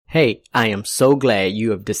Hey, I am so glad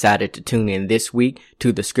you have decided to tune in this week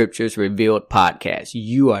to the Scriptures Revealed podcast.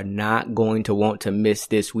 You are not going to want to miss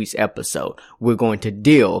this week's episode. We're going to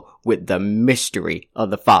deal with the mystery of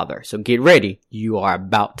the Father. So get ready. You are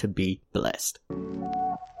about to be blessed.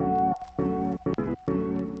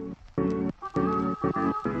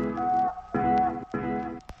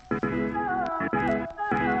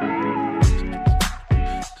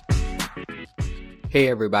 Hey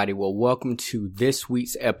everybody, well welcome to this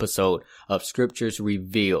week's episode of Scriptures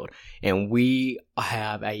Revealed, and we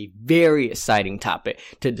have a very exciting topic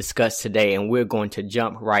to discuss today, and we're going to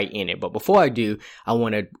jump right in it. But before I do, I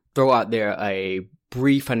want to throw out there a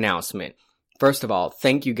brief announcement. First of all,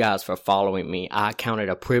 thank you guys for following me. I count it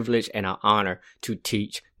a privilege and an honor to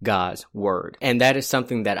teach God's word. And that is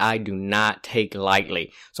something that I do not take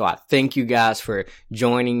lightly. So I thank you guys for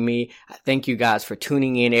joining me. I thank you guys for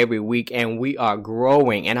tuning in every week, and we are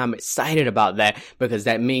growing, and I'm excited about that because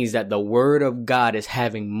that means that the word of God is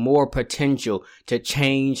having more potential to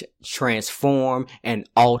change, transform, and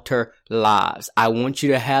alter lives. I want you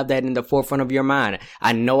to have that in the forefront of your mind.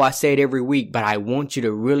 I know I say it every week, but I want you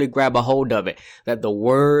to really grab a hold of it, that the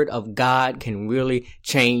word of God can really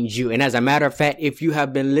change you. And as a matter of fact, if you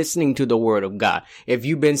have been listening to the word of God, if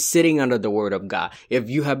you've been sitting under the word of God, if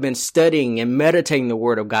you have been studying and meditating the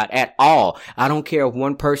word of God at all, I don't care if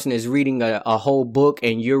one person is reading a whole book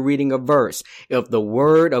and you're reading a verse. If the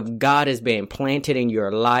word of God is being planted in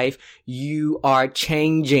your life, you are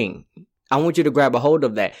changing. I want you to grab a hold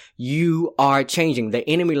of that. You are changing. The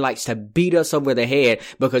enemy likes to beat us over the head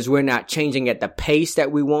because we're not changing at the pace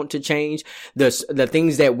that we want to change. The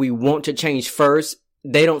things that we want to change first,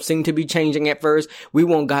 they don't seem to be changing at first. We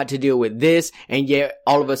want God to deal with this, and yet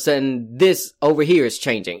all of a sudden this over here is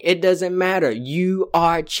changing. It doesn't matter. You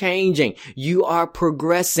are changing. You are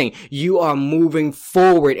progressing. You are moving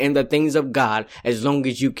forward in the things of God as long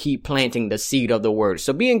as you keep planting the seed of the word.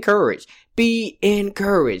 So be encouraged. Be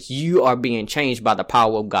encouraged. You are being changed by the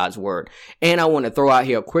power of God's word. And I want to throw out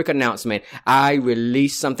here a quick announcement. I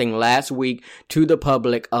released something last week to the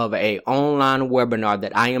public of a online webinar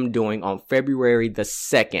that I am doing on February the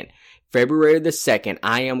 2nd. February the 2nd,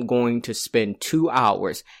 I am going to spend 2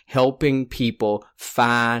 hours helping people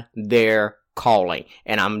find their calling.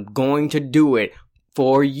 And I'm going to do it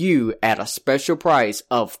for you at a special price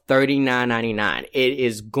of $39.99. It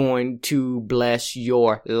is going to bless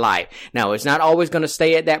your life. Now, it's not always going to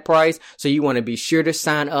stay at that price, so you want to be sure to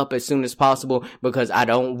sign up as soon as possible because I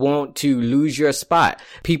don't want to lose your spot.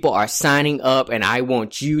 People are signing up, and I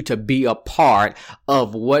want you to be a part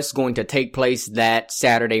of what's going to take place that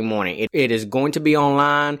Saturday morning. It is going to be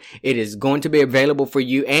online. It is going to be available for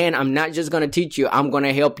you, and I'm not just going to teach you. I'm going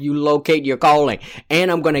to help you locate your calling, and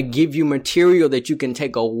I'm going to give you material that you can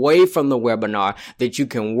take away from the webinar that you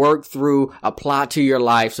can work through, apply to your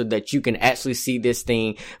life so that you can actually see this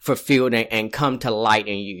thing fulfilled and come to light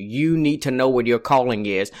in you. You need to know what your calling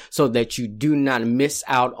is so that you do not miss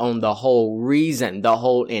out on the whole reason, the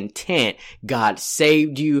whole intent. God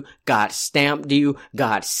saved you. God stamped you.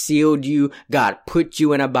 God sealed you. God put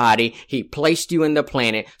you in a body. He placed you in the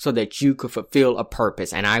planet so that you could fulfill a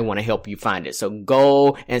purpose. And I want to help you find it. So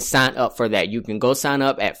go and sign up for that. You can go sign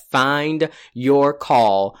up at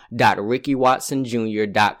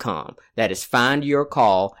findyourcall.rickywatsonjr.com. That is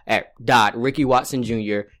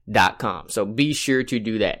findyourcall.rickywatsonjr.com. So be sure to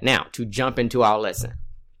do that. Now, to jump into our lesson.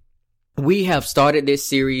 We have started this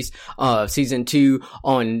series, season 2,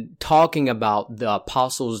 on talking about the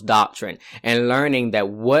apostles' doctrine and learning that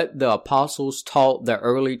what the apostles taught the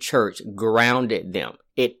early church grounded them.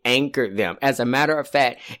 It anchored them. As a matter of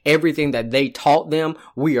fact, everything that they taught them,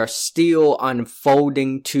 we are still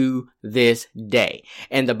unfolding to this day.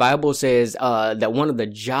 And the Bible says that one of the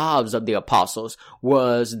jobs of the apostles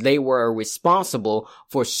was they were responsible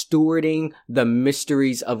for stewarding the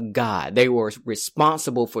mysteries of God. They were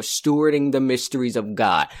responsible for stewarding the mysteries of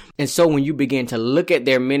God. And so when you begin to look at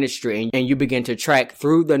their ministry and you begin to track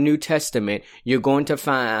through the New Testament, you're going to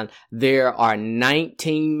find there are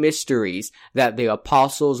 19 mysteries that the apostles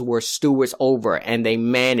were stewards over, and they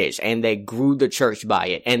managed, and they grew the church by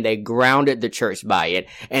it, and they grounded the church by it,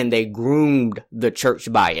 and they groomed the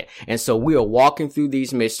church by it. And so we are walking through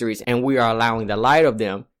these mysteries, and we are allowing the light of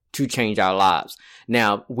them to change our lives.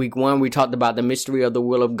 Now, week 1, we talked about the mystery of the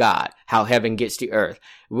will of God, how heaven gets to earth.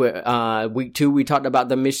 Week 2, we talked about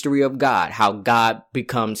the mystery of God, how God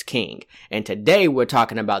becomes king. And today we're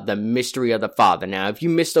talking about the mystery of the Father. Now, if you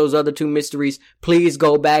missed those other 2 mysteries, please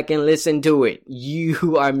go back and listen to it.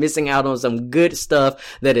 You are missing out on some good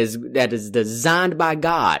stuff that is designed by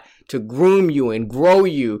God to groom you and grow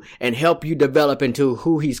you and help you develop into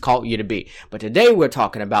who he's called you to be. But today we're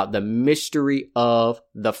talking about the mystery of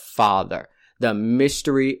the Father. The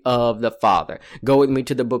mystery of the Father. Go with me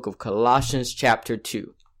to the book of Colossians chapter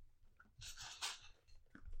 2.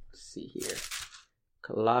 Let's see here.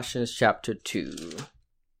 Colossians chapter 2.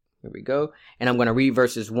 Here we go. And I'm going to read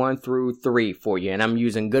verses 1 through 3 for you. And I'm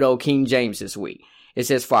using good old King James this week. It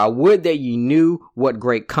says, "For I would that ye knew what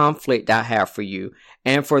great conflict I have for you,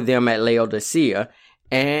 and for them at Laodicea,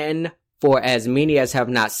 and for as many as have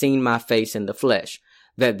not seen my face in the flesh,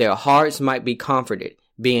 that their hearts might be comforted,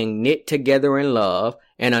 being knit together in love,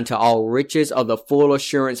 and unto all riches of the full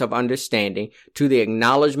assurance of understanding, to the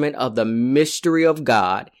acknowledgement of the mystery of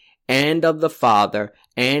God, and of the Father,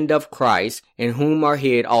 and of Christ, in whom are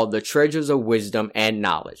hid all the treasures of wisdom and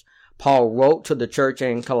knowledge." Paul wrote to the church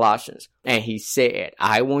in Colossians, and he said,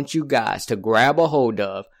 I want you guys to grab a hold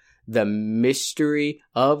of the mystery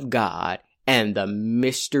of God and the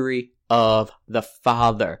mystery of the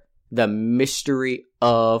Father. The mystery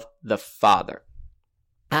of the Father.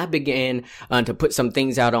 I began to put some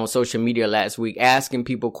things out on social media last week, asking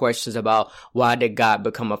people questions about why did God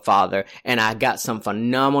become a father? And I got some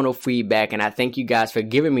phenomenal feedback, and I thank you guys for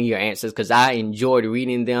giving me your answers because I enjoyed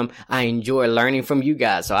reading them. I enjoy learning from you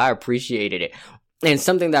guys, so I appreciated it. And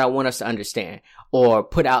something that I want us to understand or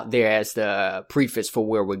put out there as the preface for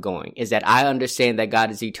where we're going is that I understand that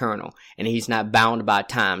God is eternal and he's not bound by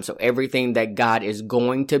time. So everything that God is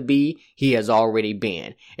going to be, he has already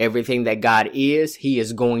been. Everything that God is, he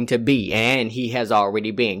is going to be, and he has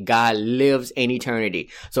already been. God lives in eternity.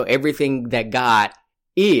 So everything that God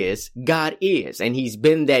is, and he's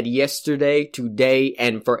been that yesterday, today,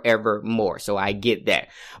 and forevermore. So I get that.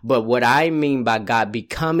 But what I mean by God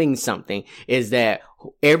becoming something is that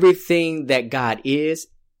everything that God is,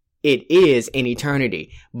 it is in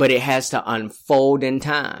eternity, but it has to unfold in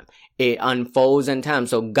time. It unfolds in time.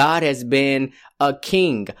 So God has been a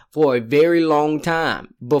king for a very long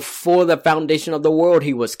time. Before the foundation of the world,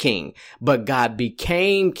 he was king. But God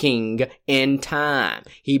became king in time.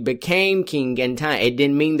 He became king in time. It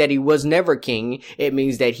didn't mean that he was never king. It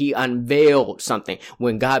means that he unveiled something.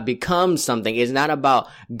 When God becomes something, it's not about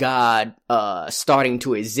God starting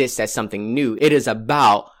to exist as something new. It is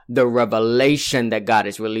about the revelation that God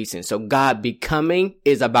is releasing. So God becoming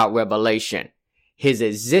is about revelation. His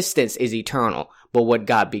existence is eternal, but what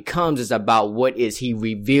God becomes is about what is he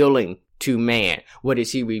revealing to man? What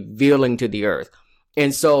is he revealing to the earth?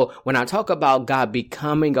 And so when I talk about God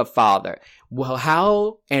becoming a father, well,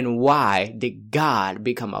 how and why did God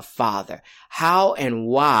become a father? How and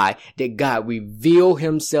why did God reveal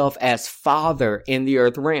himself as father in the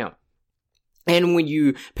earth realm? And when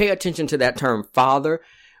you pay attention to that term father,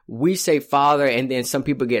 we say father, and then some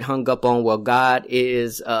people get hung up on, well, God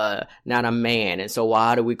is not a man, and so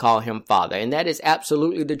why do we call him father? And that is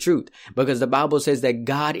absolutely the truth, because the Bible says that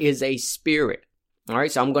God is a spirit. All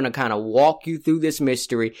right, so I'm going to kind of walk you through this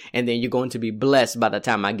mystery, and then you're going to be blessed by the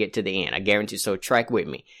time I get to the end. I guarantee, so track with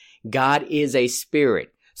me. God is a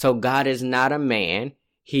spirit, so God is not a man.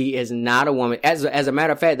 He is not a woman. As a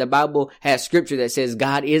matter of fact, the Bible has scripture that says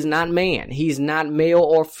God is not man. He's not male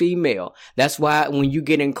or female. That's why when you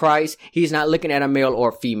get in Christ, he's not looking at a male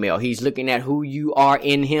or female. He's looking at who you are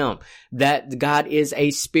in him. That God is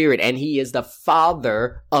a spirit, and he is the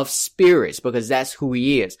father of spirits, because that's who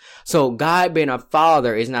he is. So God being a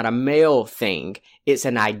father is not a male thing. It's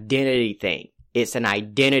an identity thing. It's an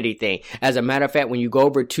identity thing. As a matter of fact, when you go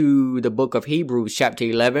over to the book of Hebrews, chapter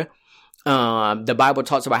 11, the Bible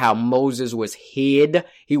talks about how Moses was hid.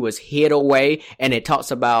 He was hid away, and it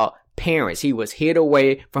talks about parents. He was hid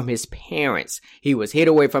away from his parents. He was hid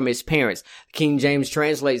away from his parents. King James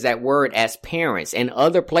translates that word as parents. In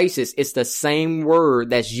other places, it's the same word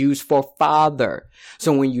that's used for father.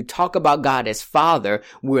 So when you talk about God as father,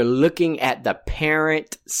 we're looking at the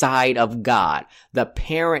parent side of God. The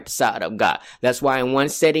parent side of God. That's why in one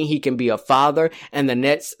setting, he can be a father, and the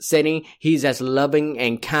next setting, he's as loving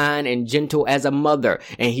and kind and gentle as a mother.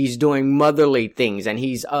 And he's doing motherly things, and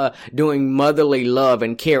he's doing motherly love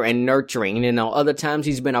and care and nurturing. And then other times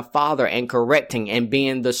he's been a father and correcting and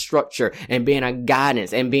being the structure and being a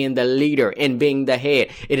guidance and being the leader and being the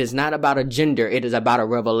head. It is not about a gender. It is about a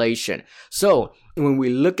revelation. So when we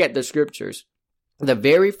look at the scriptures, the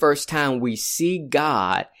very first time we see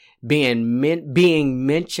God being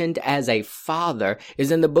mentioned as a father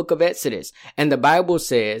is in the book of Exodus. And the Bible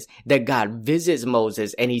says that God visits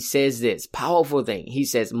Moses, and he says this powerful thing. He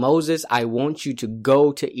says, Moses, I want you to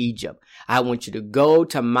go to Egypt. I want you to go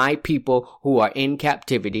to my people who are in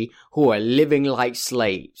captivity, who are living like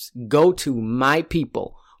slaves. Go to my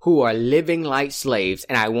people who are living like slaves,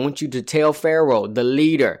 and I want you to tell Pharaoh, the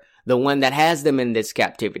leader, the one that has them in this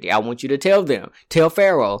captivity. I want you to tell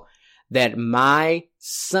Pharaoh that my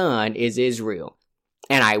son is Israel.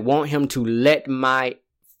 And I want him to let my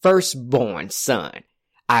firstborn son,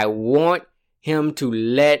 I want him to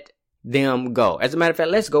let them go. As a matter of fact,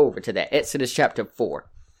 let's go over to that. Exodus chapter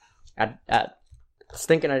 4. I was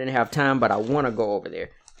thinking I didn't have time, but I want to go over there.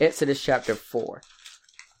 Exodus chapter 4.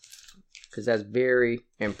 Because that's very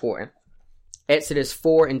important. Exodus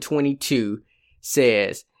 4:22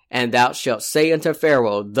 says, and thou shalt say unto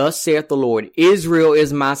Pharaoh, thus saith the Lord, Israel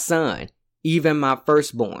is my son, even my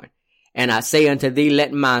firstborn. And I say unto thee,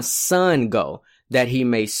 let my son go, that he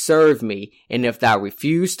may serve me. And if thou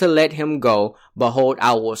refuse to let him go, behold,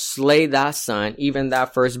 I will slay thy son, even thy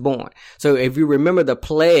firstborn. So if you remember the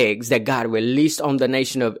plagues that God released on the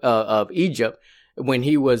nation of Egypt, when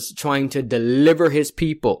he was trying to deliver his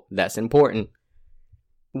people, that's important.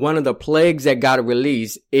 One of the plagues that God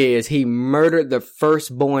released is he murdered the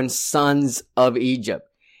firstborn sons of Egypt.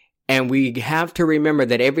 And we have to remember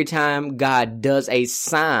that every time God does a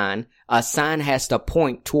sign has to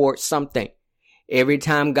point towards something. Every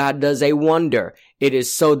time God does a wonder, it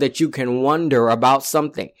is so that you can wonder about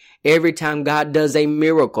something. Every time God does a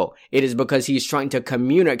miracle, it is because he's trying to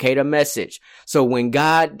communicate a message. So when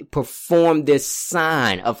God performed this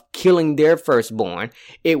sign of killing their firstborn,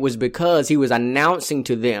 it was because he was announcing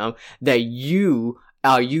to them that you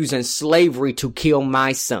are using slavery to kill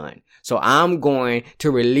my son. So I'm going to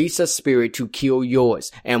release a spirit to kill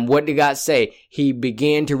yours. And what did God say? He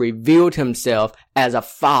began to reveal himself as a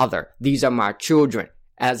father. These are my children.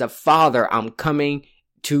 As a father, I'm coming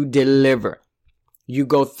to deliver. You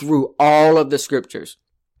go through all of the scriptures.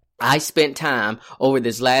 I spent time over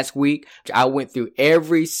this last week. I went through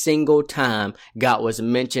every single time God was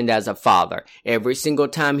mentioned as a father. Every single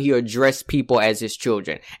time he addressed people as his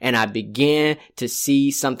children. And I began to see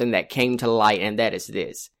something that came to light, and that is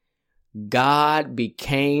this. God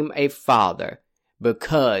became a father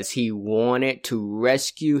because he wanted to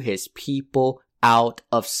rescue his people out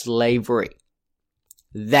of slavery.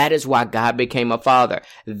 That is why God became a father.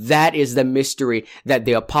 That is the mystery that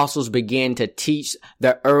the apostles began to teach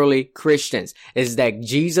the early Christians, is that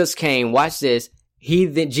Jesus came. Watch this.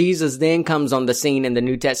 Jesus then comes on the scene in the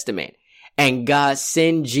New Testament. And God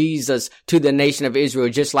sent Jesus to the nation of Israel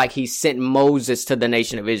just like he sent Moses to the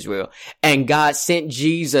nation of Israel. And God sent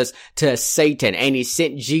Jesus to Satan, and he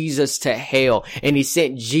sent Jesus to hell, and he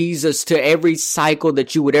sent Jesus to every cycle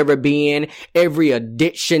that you would ever be in, every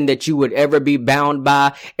addiction that you would ever be bound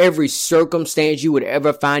by, every circumstance you would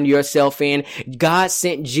ever find yourself in. God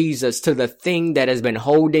sent Jesus to the thing that has been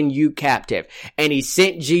holding you captive. And he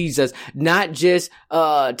sent Jesus not just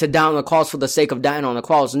to die on the cross for the sake of dying on the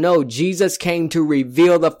cross. No, Jesus came to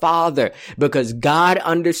reveal the Father, because God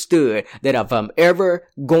understood that if I'm ever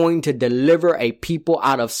going to deliver a people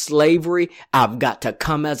out of slavery, I've got to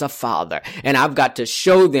come as a father, and I've got to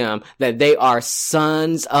show them that they are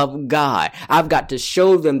sons of God. I've got to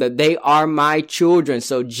show them that they are my children.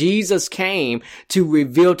 So Jesus came to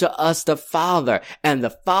reveal to us the Father, and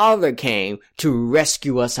the Father came to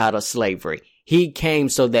rescue us out of slavery. He came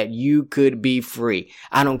so that you could be free.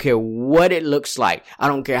 I don't care what it looks like. I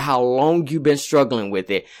don't care how long you've been struggling with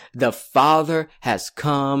it. The Father has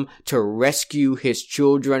come to rescue his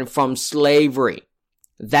children from slavery.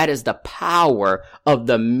 That is the power of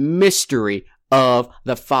the mystery of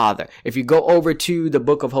the Father. If you go over to the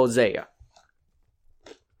book of Hosea,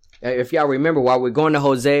 if y'all remember, while we're going to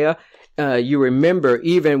Hosea, you remember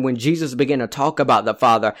even when Jesus began to talk about the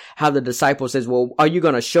Father, how the disciples says, well, are you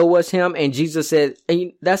going to show us him? And Jesus said,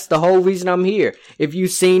 that's the whole reason I'm here. If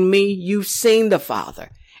you've seen me, you've seen the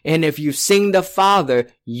Father. And if you've seen the Father,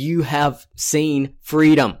 you have seen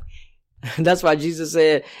freedom. That's why Jesus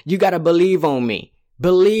said, you got to believe on me.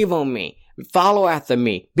 Believe on me. Follow after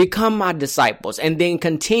me, become my disciples, and then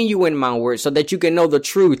continue in my word so that you can know the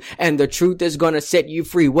truth, and the truth is going to set you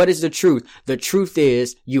free. What is the truth? The truth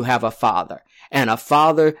is you have a Father. And a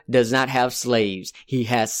father does not have slaves. He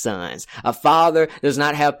has sons. A father does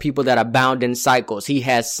not have people that are bound in cycles. He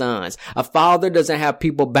has sons. A father doesn't have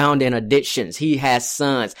people bound in addictions. He has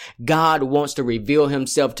sons. God wants to reveal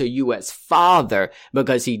himself to you as Father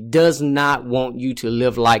because he does not want you to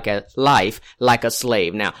live like a life like a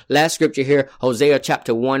slave. Now, last scripture here, Hosea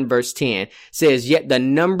chapter 1 verse 10 says, yet the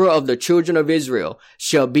number of the children of Israel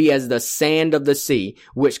shall be as the sand of the sea,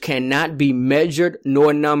 which cannot be measured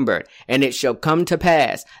nor numbered. And it shall come to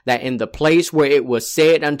pass that in the place where it was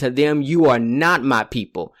said unto them, you are not my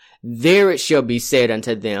people, there it shall be said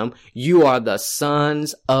unto them, you are the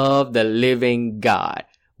sons of the living God.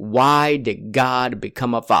 Why did God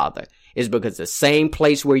become a father? It's because the same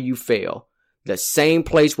place where you fell, the same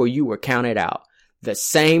place where you were counted out, the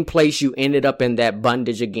same place you ended up in that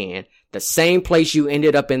bondage again, the same place you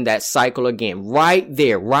ended up in that cycle again, right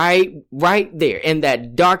there, right there, in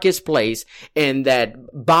that darkest place, in that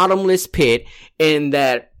bottomless pit, in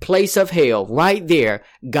that place of hell, right there,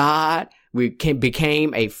 God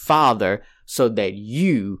became a father so that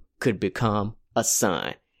you could become a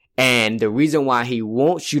son. And the reason why he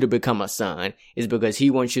wants you to become a son is because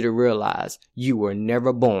he wants you to realize you were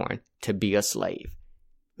never born to be a slave.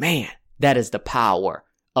 Man, that is the power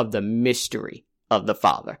of the mystery of the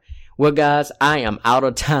Father. Well, guys, I am out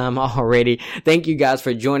of time already. Thank you guys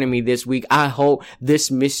for joining me this week. I hope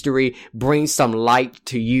this mystery brings some light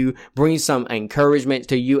to you, brings some encouragement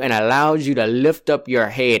to you, and allows you to lift up your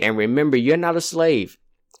head. And remember, you're not a slave.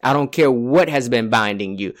 I don't care what has been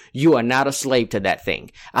binding you. You are not a slave to that thing.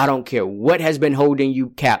 I don't care what has been holding you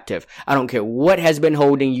captive. I don't care what has been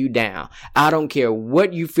holding you down. I don't care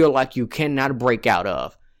what you feel like you cannot break out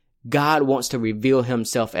of. God wants to reveal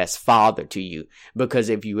himself as Father to you, because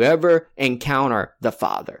if you ever encounter the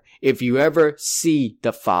Father, if you ever see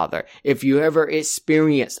the Father, if you ever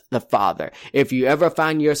experience the Father, if you ever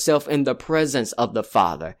find yourself in the presence of the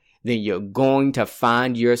Father, then you're going to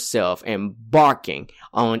find yourself embarking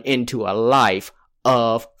on into a life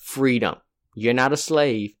of freedom. You're not a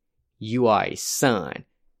slave. You are a son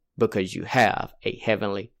because you have a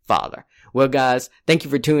heavenly Father. Well, guys, thank you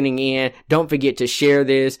for tuning in. Don't forget to share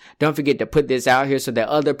this. Don't forget to put this out here so that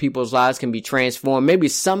other people's lives can be transformed. Maybe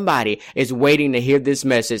somebody is waiting to hear this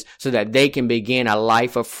message so that they can begin a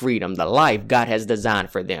life of freedom, the life God has designed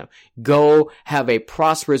for them. Go have a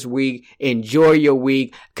prosperous week. Enjoy your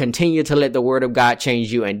week. Continue to let the word of God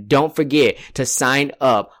change you. And don't forget to sign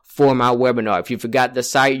up for my webinar. If you forgot the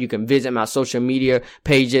site, you can visit my social media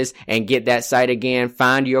pages and get that site again.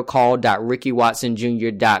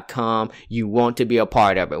 findyourcall.rickywatsonjr.com. You want to be a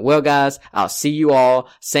part of it. Well, guys, I'll see you all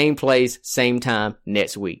same place, same time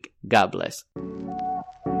next week. God bless.